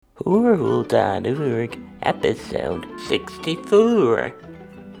Horrorhole.org, episode 64.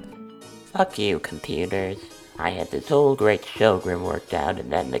 Fuck you, computers. I had this whole great showroom worked out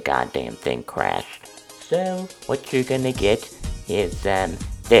and then the goddamn thing crashed. So, what you're gonna get is,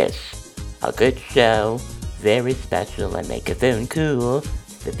 this. A good show, very special and make it very cool.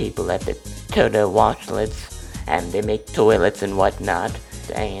 The people at the Toto Washlets, and they make toilets and whatnot.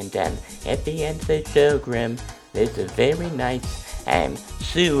 And, at the end of the showroom, there's a very nice,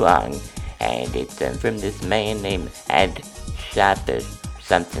 song, and it's, from this man named Ed Shepherd,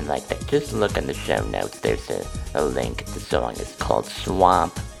 something like that. Just look in the show notes, there's a link. The song is called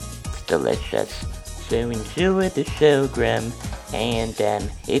Swamp. It's delicious. So enjoy the showroom, and,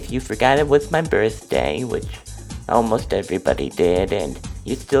 if you forgot it was my birthday, which almost everybody did, and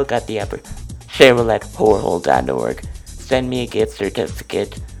you still got the upper Cheryl at whorehole.org. Send me a gift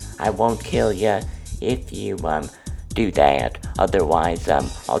certificate. I won't kill ya if you, do that. Otherwise,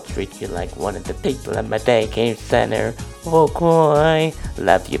 I'll treat you like one of the people at my daycare center. Okay.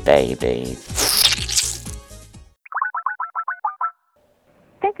 Love you, babies.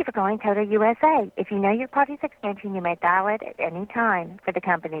 Thank you for calling Toto USA. If you know your party's extension, you may dial it at any time. For the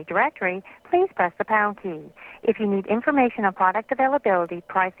company directory, please press the pound key. If you need information on product availability,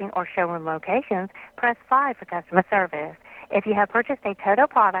 pricing, or showroom locations, press 5 for customer service. If you have purchased a Toto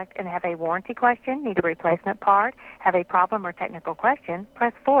product and have a warranty question, need a replacement part, have a problem or technical question,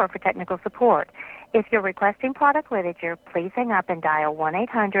 press 4 for technical support. If you're requesting product literature, please hang up and dial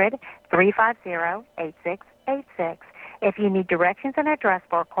 1-800-350-8686. If you need directions and address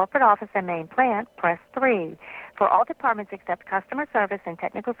for a corporate office and main plant, press 3. For all departments except customer service and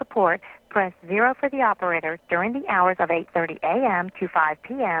technical support, press 0 for the operator during the hours of 8:30 a.m. to 5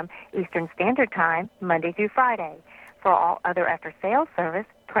 p.m. Eastern Standard Time, Monday through Friday. For all other after-sales service,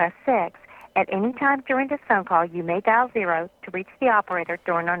 press 6. At any time during this phone call, you may dial 0 to reach the operator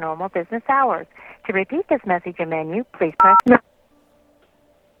during our normal business hours. To repeat this message and menu, please press 9.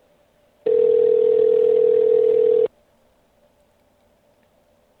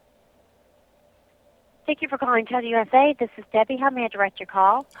 Thank you for calling Toto USA. This is Debbie. How may I direct your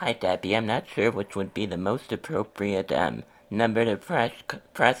call? Hi, Debbie. I'm not sure which would be the most appropriate, number to press,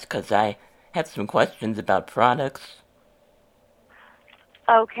 because I have some questions about products.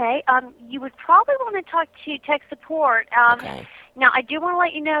 Okay. You would probably want to talk to tech support. Okay. Now, I do want to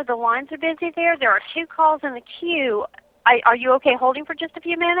let you know the lines are busy there. There are 2 calls in the queue. Are you okay holding for just a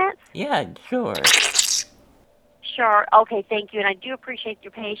few minutes? Yeah, sure. Sure. Okay, thank you, and I do appreciate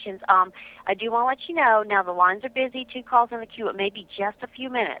your patience. I do want to let you know, now the lines are busy, 2 calls in the queue. It may be just a few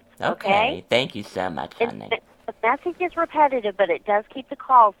minutes, okay? Thank you so much, honey. The message is repetitive, but it does keep the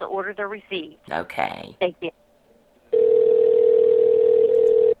calls the order they're received. Okay. Thank you.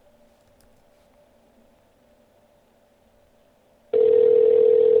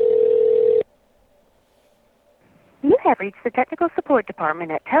 You have reached the technical support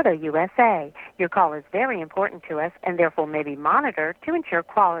department at Toto USA. Your call is very important to us and therefore may be monitored to ensure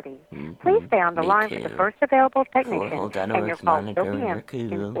quality. Please stay on the line for the first available technician, and your call will be answered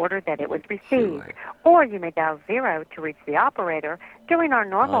in order that it was received. Sure. Or you may dial 0 to reach the operator during our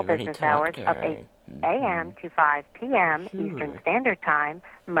normal Already business talked hours to of her. 8 a.m. to 5 p.m. Eastern Standard Time,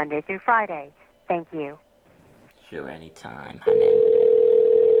 Monday through Friday. Thank you. Sure, anytime, honey.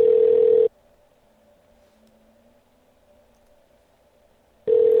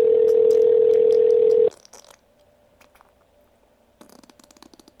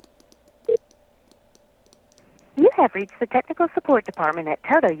 You have reached the technical support department at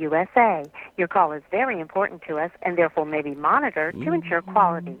Toto USA. Your call is very important to us and therefore may be monitored to ensure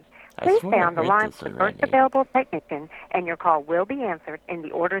quality. Please stay on the line for the first available technician, and your call will be answered in the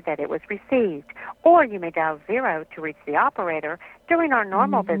order that it was received. Or you may dial 0 to reach the operator during our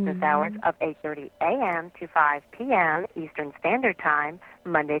normal business hours of 8:30 a.m. to 5 p.m. Eastern Standard Time,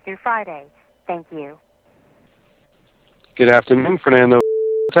 Monday through Friday. Thank you. Good afternoon, Fernando.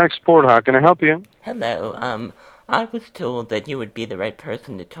 Tech Support, how can I help you? Hello, I was told that you would be the right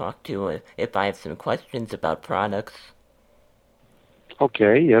person to talk to if I have some questions about products.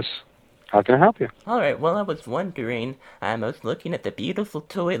 Okay, yes. How can I help you? Alright, well, I was wondering, I was looking at the beautiful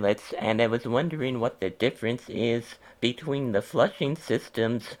toilets, and I was wondering what the difference is between the flushing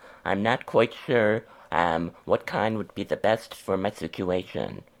systems. I'm not quite sure, what kind would be the best for my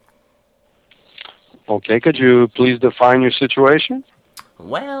situation. Okay, could you please define your situation?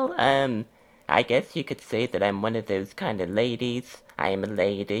 Well, I guess you could say that I'm one of those kind of ladies. I am a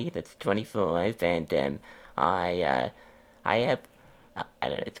lady that's 25, and, I have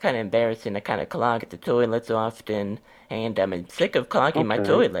It's kind of embarrassing. I kind of clog the toilets often, and I'm sick of clogging my Okay.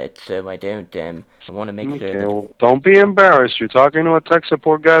 toilet, so I don't. I want to make sure Okay, that. well, don't be embarrassed. You're talking to a tech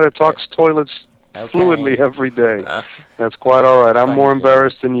support guy that talks toilets fluidly Okay. every day. That's quite all right. I'm Funny more thing.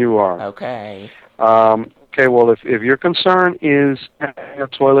 embarrassed than you are. Okay. Okay, well, if your concern is having a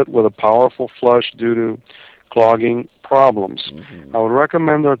toilet with a powerful flush due to clogging problems, Mm-hmm. I would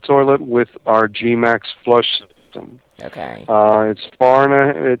recommend our toilet with our G-Max flush system. Okay. It's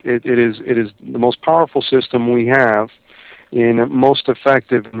it is the most powerful system we have, and most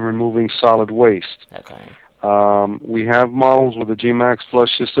effective in removing solid waste. Okay. We have models with the G-Max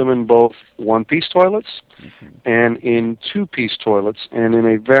flush system in both one-piece toilets and in two-piece toilets, and in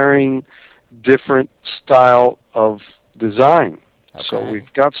a varying different style of design. So Okay.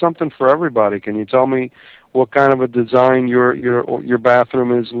 we've got something for everybody. Can you tell me what kind of a design your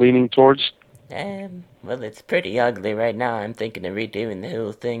bathroom is leaning towards? Well, it's pretty ugly right now. I'm thinking of redoing the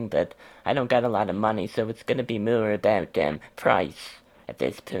whole thing, but I don't got a lot of money, so it's gonna be more about price at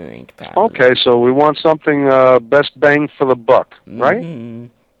this point, probably. Okay, so we want something best bang for the buck, right? Mm-hmm.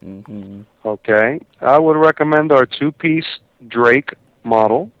 Mm-hmm. Okay, I would recommend our two-piece Drake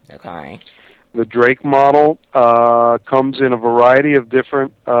model. Okay. The Drake model comes in a variety of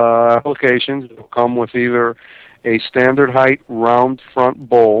different applications. It will come with either a standard height round front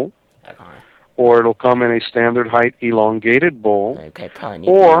bowl, Okay. or it'll come in a standard height elongated bowl, Okay, probably need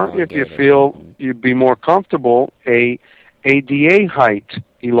to or if you elongate it. feel you'd be more comfortable, a ADA height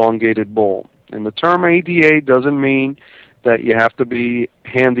elongated bowl. And the term ADA doesn't mean that you have to be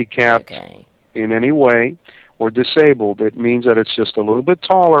handicapped Okay. in any way or disabled. It means that it's just a little bit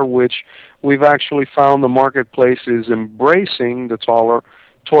taller, which we've actually found the marketplace is embracing the taller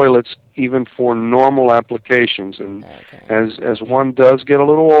toilets even for normal applications. And Okay. as one does get a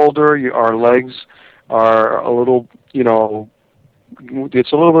little older, our legs are a little,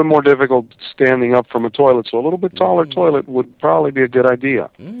 it's a little bit more difficult standing up from a toilet, so a little bit taller toilet would probably be a good idea.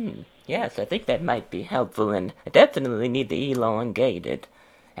 Yes, I think that might be helpful, and I definitely need to elongate it.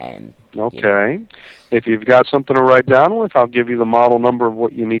 Okay. If you've got something to write down with, I'll give you the model number of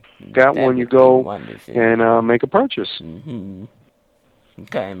what you need to look at That when you would be go wonderful. and make a purchase. Mm-hmm.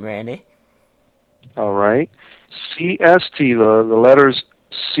 Okay, I'm ready. All right. CST, the letters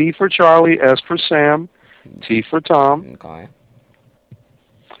C for Charlie, S for Sam, T for Tom, Okay.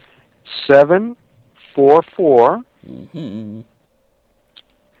 744 Mm-hmm.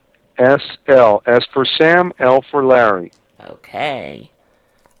 SL. S for Sam, L for Larry. Okay.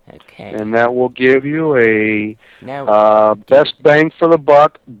 Okay. And that will give you a Now. best bang for the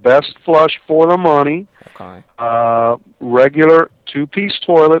buck, best flush for the money, Okay. regular two-piece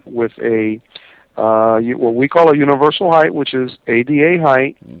toilet with a what we call a universal height, which is ADA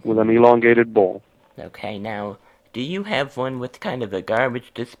height with an elongated bowl. Okay. Now, do you have one with kind of a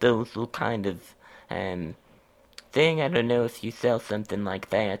garbage disposal kind of thing? I don't know if you sell something like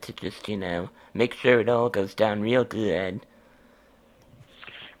that to just make sure it all goes down real good.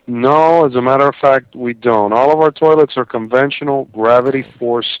 No, as a matter of fact, we don't. All of our toilets are conventional gravity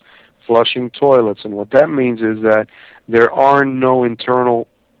force flushing toilets, and what that means is that there are no internal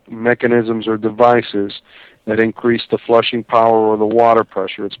mechanisms or devices that increase the flushing power or the water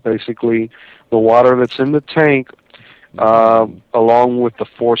pressure. It's basically the water that's in the tank along with the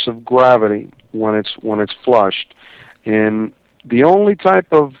force of gravity when it's flushed. And the only type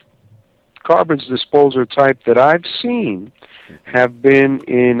of garbage disposer type that I've seen have been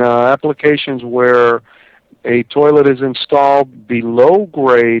in applications where a toilet is installed below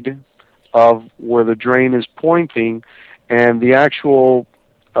grade of where the drain is pointing, and the actual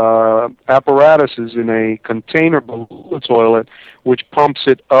apparatus is in a container below the toilet, which pumps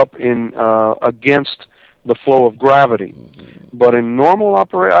it up in against the flow of gravity. But in normal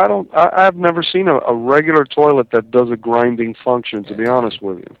I've never seen a regular toilet that does a grinding function, to be honest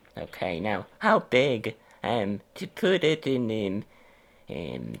with you. Okay, now how big? To put it in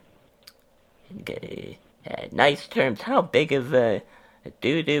nice terms, how big of a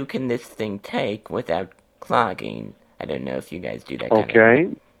doo-doo can this thing take without clogging? I don't know if you guys do that kind of... Okay,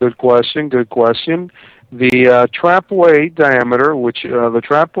 good question. The trapway diameter, which the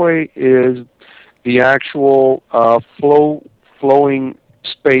trapway is the actual flowing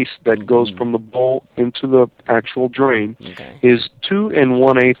space that goes from the bowl into the actual drain, is 2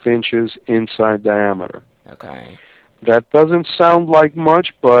 1/8 inches inside diameter. Okay. That doesn't sound like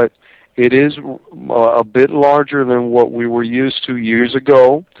much, but it is a bit larger than what we were used to years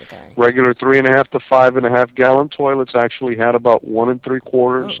ago. Okay. Regular 3.5 to 5.5 gallon toilets actually had about 1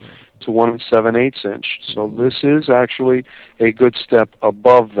 3/4 to 1 7/8 inch. So this is actually a good step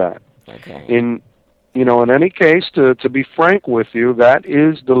above that. Okay. in any case, to be frank with you, that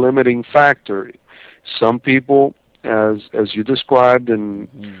is the limiting factor. Some people, as you described, and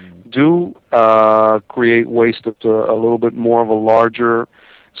do create waste of a little bit more of a larger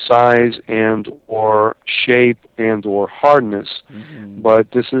size and or shape and or hardness.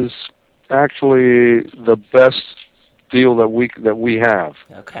 But this is actually the best deal that we have.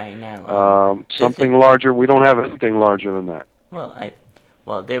 Okay, now Something larger, we don't have anything larger than that.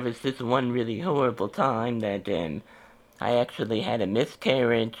 Well, there was this one really horrible time that I actually had a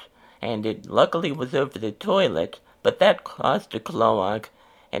miscarriage, and it luckily was over the toilet, but that caused a clog,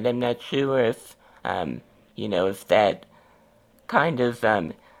 and I'm not sure if if that kind of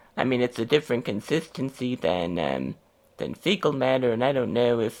I mean, it's a different consistency than fecal matter, and I don't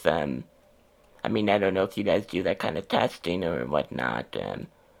know if I mean, I don't know if you guys do that kind of testing or whatnot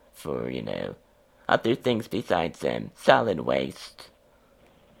for other things besides solid waste.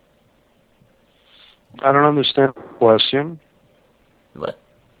 I don't understand the question. What?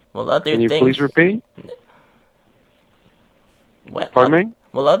 Well, other Can you things. please repeat? Well, Pardon me?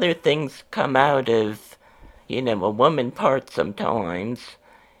 Well, other things come out of, a woman part sometimes,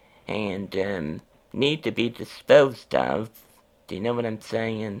 and need to be disposed of. Do you know what I'm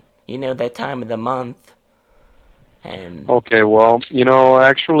saying? That time of the month. Okay, well,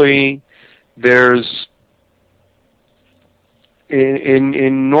 actually, there's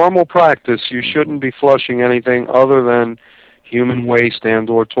in normal practice, you shouldn't be flushing anything other than human waste and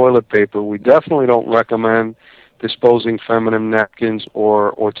or toilet paper. We definitely don't recommend disposing feminine napkins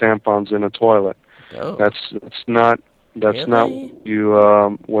or tampons in a toilet. Oh. That's not Really?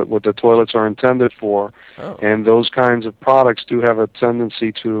 what the toilets are intended for. Oh. And those kinds of products do have a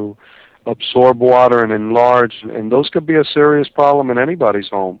tendency to absorb water and enlarge, and those could be a serious problem in anybody's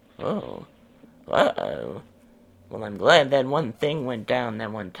home. Oh. Uh-oh. Well, I'm glad that one thing went down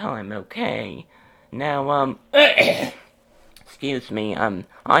that one time. Okay. Now, excuse me, do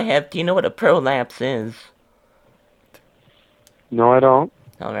you know what a prolapse is? No, I don't.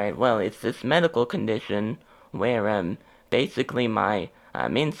 Alright, well, it's this medical condition where, basically my,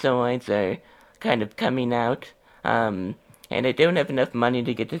 insides are kind of coming out, and I don't have enough money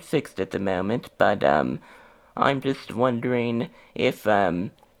to get it fixed at the moment, but, I'm just wondering if,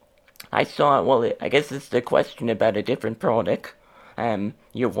 I saw, well, I guess this is a question about a different product,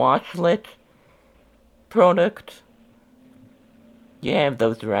 your washlet product? You have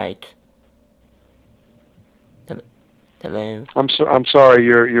those right. Hello? I'm sorry.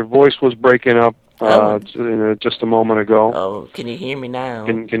 Your voice was breaking up just a moment ago. Oh, can you hear me now?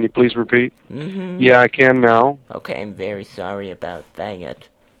 Can you please repeat? Mm-hmm. Yeah, I can now. Okay, I'm very sorry about that.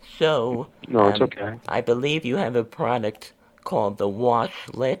 So, No, it's okay. I believe you have a product called the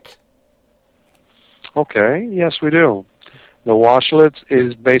Washlet. Okay, yes, we do. The washlet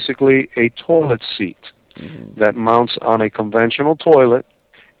is basically a toilet seat that mounts on a conventional toilet,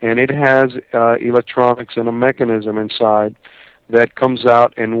 and it has electronics and a mechanism inside that comes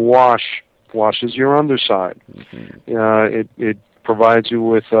out and washes your underside. It provides you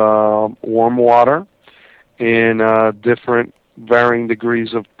with warm water in different varying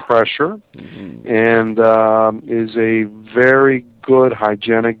degrees of pressure, and is a very good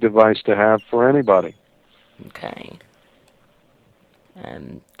hygienic device to have for anybody. Okay.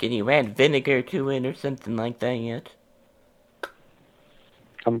 Can you add vinegar to it or something like that yet?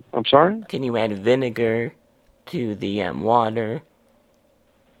 I'm sorry? Can you add vinegar to the water?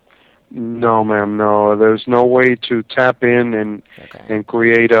 No, ma'am, no. There's no way to tap in and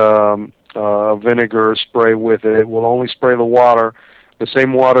create a vinegar spray with it. It will only spray the water, the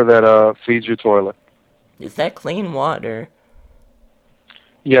same water that feeds your toilet. Is that clean water?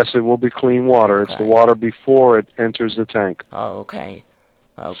 Yes, it will be clean water. Okay. It's the water before it enters the tank. Oh, okay.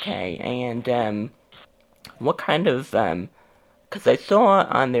 Okay, and what kind of, because I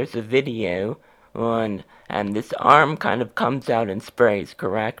saw there's a video on, this arm kind of comes out and sprays,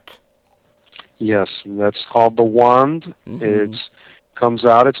 correct? Yes, that's called the wand. It comes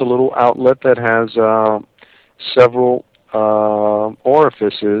out. It's a little outlet that has several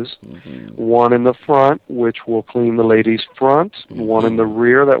orifices. One in the front, which will clean the lady's front. One in the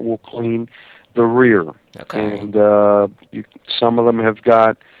rear that will clean the rear. Okay. And some of them have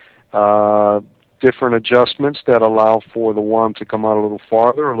got different adjustments that allow for the wand to come out a little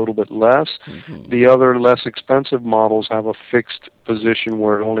farther, a little bit less. The other less expensive models have a fixed position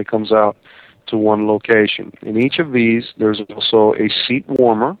where it only comes out to one location. In each of these, there's also a seat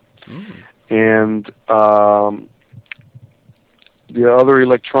warmer, and the other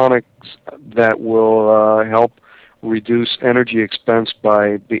electronics that will help reduce energy expense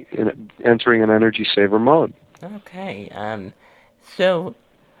by entering an energy saver mode. Okay. So,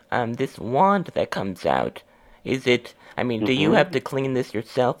 this wand that comes out, is it, I mean, do you Mm-hmm. have to clean this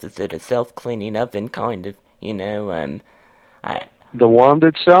yourself? Is it a self-cleaning oven kind of, I, The wand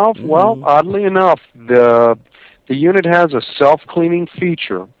itself, well, mm-hmm, oddly enough, the unit has a self-cleaning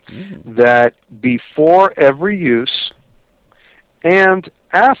feature mm-hmm, that before every use and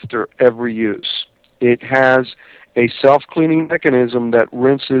after every use, it has a self-cleaning mechanism that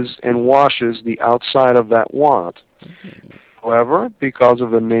rinses and washes the outside of that wand. mm-hmm, However, because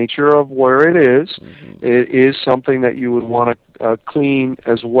of the nature of where mm-hmm, it is something that you would want to clean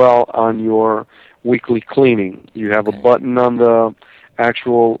as well on your weekly cleaning. You have a okay, button on the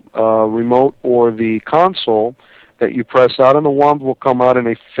actual remote or the console that you press out, and the wand will come out in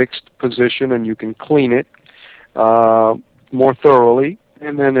a fixed position, and you can clean it uh, more thoroughly,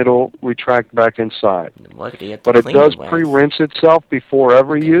 and then it'll retract back inside. what do you have to But it clean does it with? pre-rinse itself before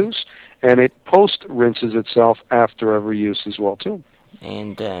every Okay, use, and it post-rinses itself after every use as well too.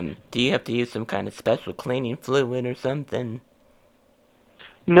 and, do you have to use some kind of special cleaning fluid or something?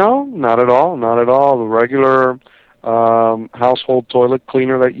 No, not at all. Not at all. The regular household toilet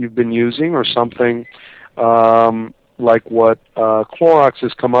cleaner that you've been using, or something like what Clorox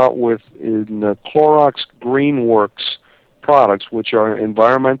has come out with in the Clorox GreenWorks products, which are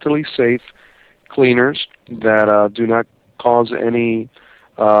environmentally safe cleaners that do not cause any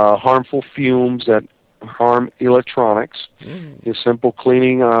harmful fumes that harm electronics. Mm, A simple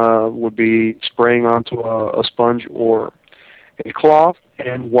cleaning would be spraying onto a sponge or a cloth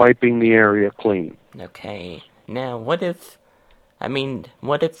and wiping the area clean. okay, now what if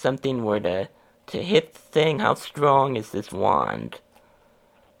something were to hit the thing? How strong is this wand?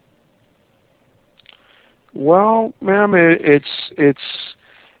 Well, ma'am, its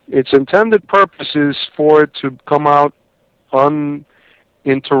intended purpose is for it to come out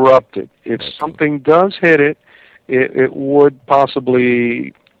uninterrupted. If Okay. something does hit it, it would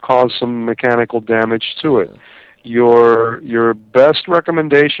possibly cause some mechanical damage to it. Uh, Your best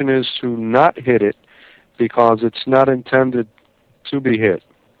recommendation is to not hit it because it's not intended to be hit.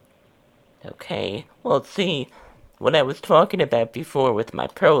 okay. Well, see, what I was talking about before with my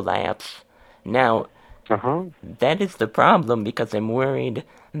prolapse. Now, Uh-huh. that is the problem because I'm worried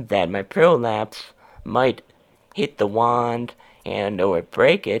that my prolapse might hit the wand and or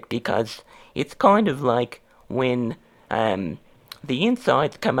break it because it's kind of like when the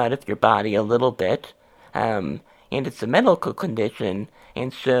insides come out of your body a little bit, and it's a medical condition,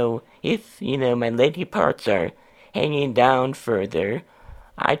 and so if my lady parts are hanging down further,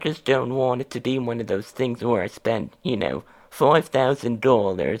 I just don't want it to be one of those things where I spend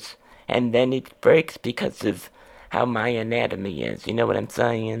 $5,000 and then it breaks because of how my anatomy is. You know what I'm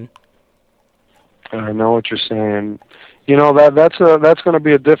saying? I know what you're saying. You know that's going to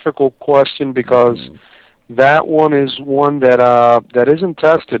be a difficult question because Mm-hmm. that one is one that isn't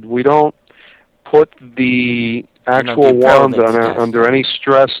tested. We don't put the You don't do actual wand prolapse under any testing.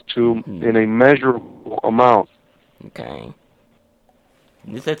 stress to Mm-hmm. in a measurable amount. Okay.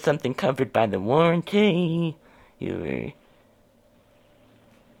 Is that something covered by the warranty? You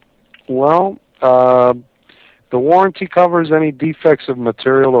Well, the warranty covers any defects of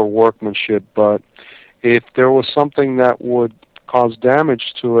material or workmanship, but if there was something that would cause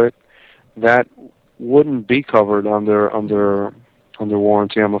damage to it, that wouldn't be covered under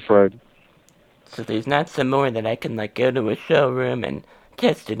warranty, I'm afraid. so there's not some more that I can like go to a showroom and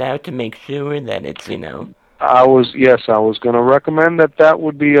test it out to make sure that it's. I was going to recommend that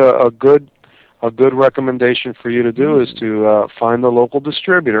would be a good recommendation for you to do is Mm, to find a local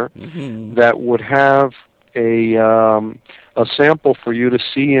distributor mm-hmm. that would have a sample for you to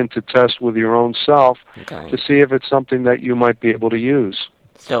see and to test with your own self Okay. to see if it's something that you might be able to use.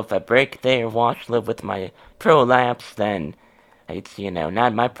 So if I break their wash lid with my prolapse, then it's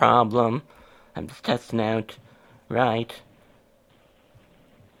not my problem. I'm just testing out. Right.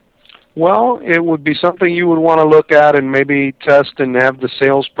 Well, it would be something you would want to look at and maybe test and have the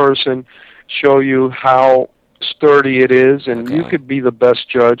salesperson show you how sturdy it is, and you Okay. could be the best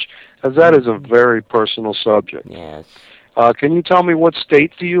judge, as that is a Mm, very personal subject. yes. Can you tell me what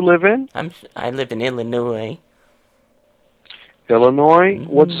state do you live in? I live in Illinois. Illinois.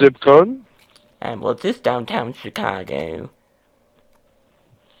 What Mm-hmm. zip code? Well, just downtown Chicago.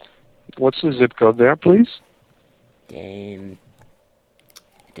 What's the zip code there, please? Damn.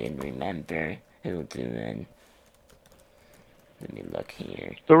 I didn't remember. Hold on. Let me look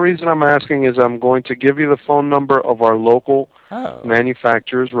here. The reason I'm asking is I'm going to give you the phone number of our local Oh.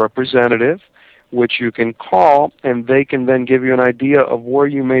 manufacturer's representative, which you can call, and they can then give you an idea of where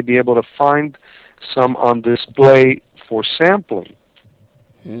you may be able to find some on display for sampling.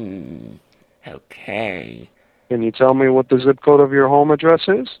 Okay. Can you tell me what the zip code of your home address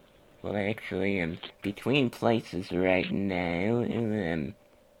is? Well, actually, I'm between places right now.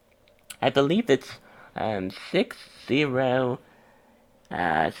 I believe it's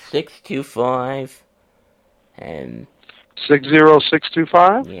 60625.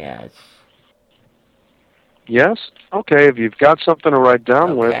 60625? Yes. Yes? Okay, if you've got something to write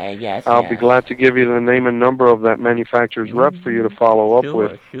down with, Okay, yes, I'll be glad to give you the name and number of that manufacturer's rep for you to follow up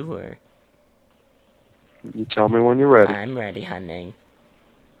with. Sure. You tell me when you're ready. I'm ready, honey.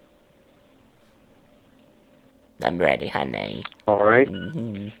 I'm ready, honey. All right.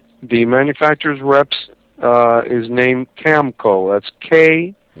 Mm-hmm. The manufacturer's reps is named Camco. That's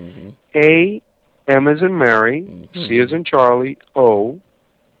K A M as in Mary, C as in Charlie, O,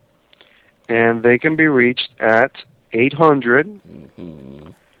 and they can be reached at 800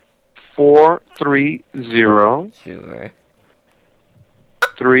 430 Sure.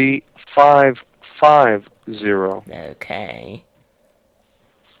 3550. Okay.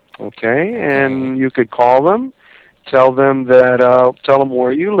 Okay, and you could call them, tell them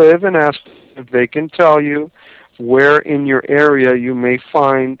where you live, and ask if they can tell you where in your area you may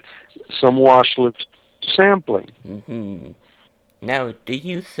find some washlets sampling. Mm-hmm. Now, do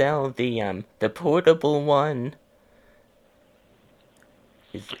you sell the portable one?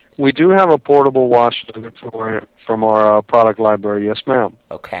 We do have a portable washlet from our product library. Yes, ma'am.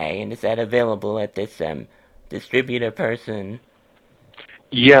 Okay, and is that available at this distributor person?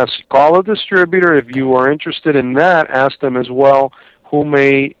 Yes, call a distributor if you are interested in that. Ask them as well who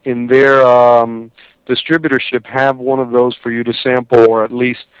may, in their distributorship, have one of those for you to sample or at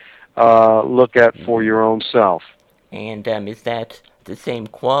least look at for your own self. And is that the same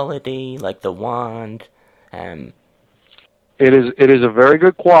quality, like the wand? It is a very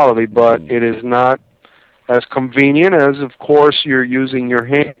good quality, but it is not as convenient as, of course, you're using your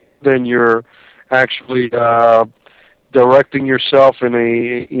hand and you're actually directing yourself in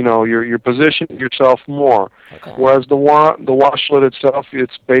a, you're positioning yourself more. Okay. Whereas the washlet itself,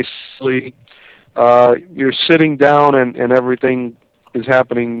 it's basically you're sitting down and everything is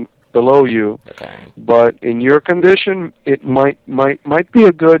happening below you. Okay. But in your condition, it might be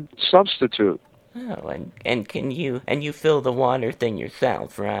a good substitute. Oh, and you fill the water thing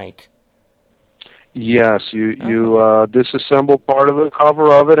yourself, right? Yes, you disassemble part of the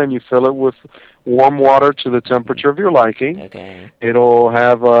cover of it and you fill it with warm water to the temperature of your liking. Okay. It'll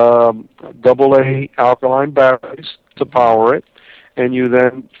have AA alkaline batteries to power it, and you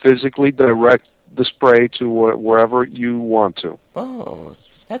then physically direct the spray to wherever you want to. Oh,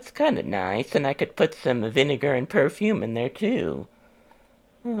 that's kind of nice, and I could put some vinegar and perfume in there too.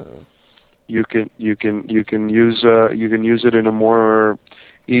 Oh. You can use it in a more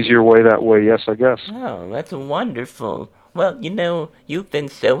easier way that way. Yes, I guess. Oh, that's wonderful. Well, you've been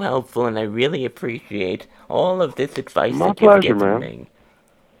so helpful, and I really appreciate all of this advice that you've given me.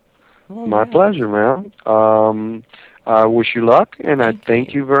 My pleasure, ma'am. I wish you luck, and I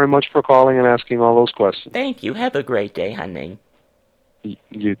thank you very much for calling and asking all those questions. Thank you. Have a great day, honey.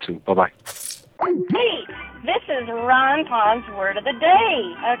 You too. Bye-bye. Hey, this is Ron Pond's Word of the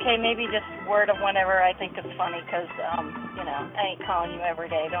Day. Okay, maybe just word of whenever I think it's funny because, I ain't calling you every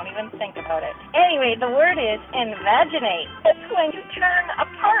day. Don't even think about it. Anyway, the word is invaginate. It's when you turn a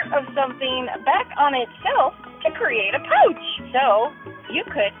part of something back on itself to create a pouch. So, you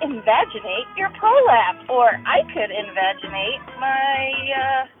could invaginate your prolapse, or I could invaginate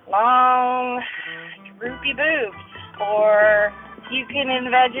my long, droopy boobs, or you can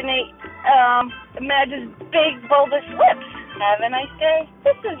invaginate Madge's big bulbous lips. Have a nice day.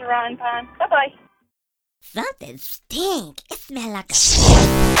 This is Ron Pond. Bye-bye. Something stink. It smells like a...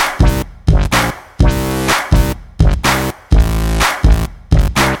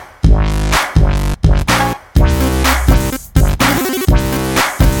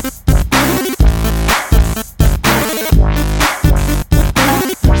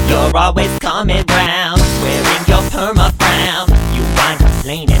 You're always coming round, wearing your perma frown. You whine,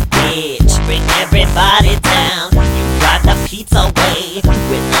 complain, and bitch, bring everybody down. You drive the pizza away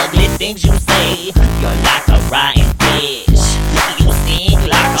with ugly things you say. You're like a rotten fish, you stink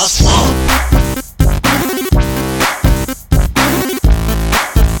like a swamp.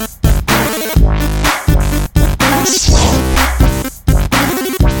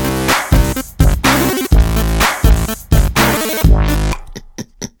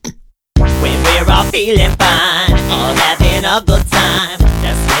 When we're all feeling fine, all having a good time,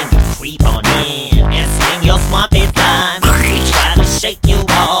 that's when you creep on in and sing your swampy time. We try to shake you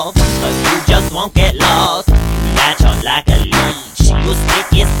off, but you just won't get lost. You latch on like a leech, you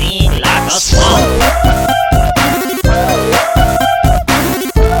stick your sting like a swamp.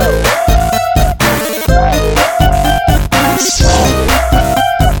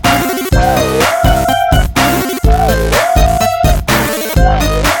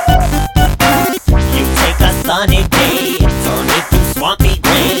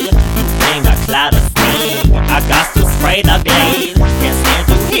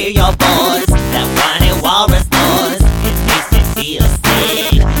 your voice. That whiny walrus noise, it makes me feel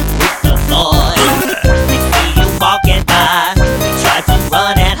sick. With the noise, we see you walking by. We try to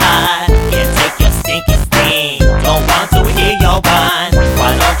run and hide. Can't take your stinky sting. Don't want to hear your whine.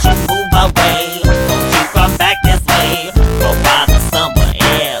 Why don't you move away? Don't you come back this way? Go bother somewhere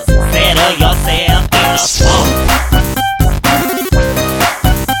else. Settle yourself in a swamp.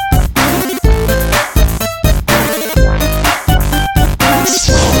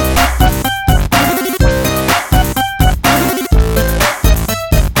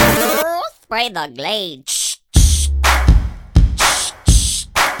 Spray the glade.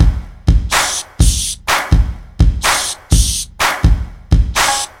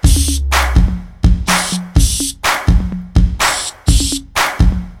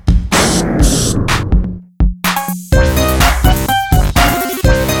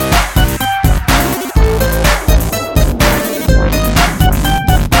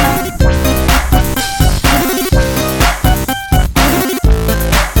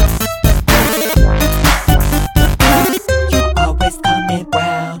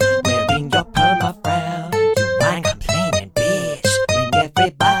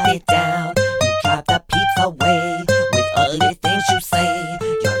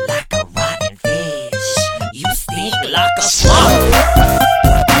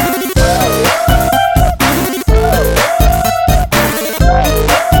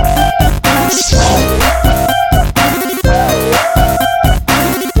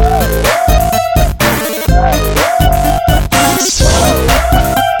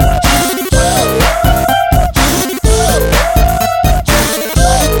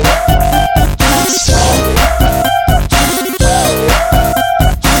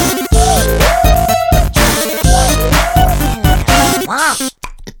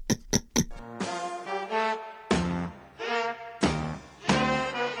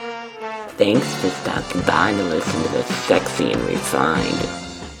 Thanks for stopping by to listen to the sexy and refined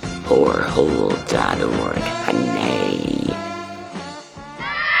horrorhole.org. Honey.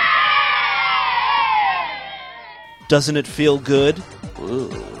 Doesn't it feel good?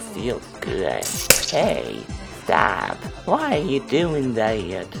 Ooh, feels good. Hey, stop. Why are you doing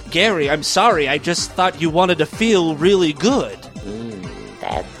that? Gary, I'm sorry. I just thought you wanted to feel really good.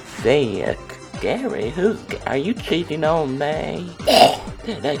 That's sick. Gary, are you cheating on me?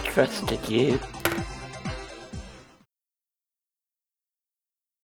 That I trusted you.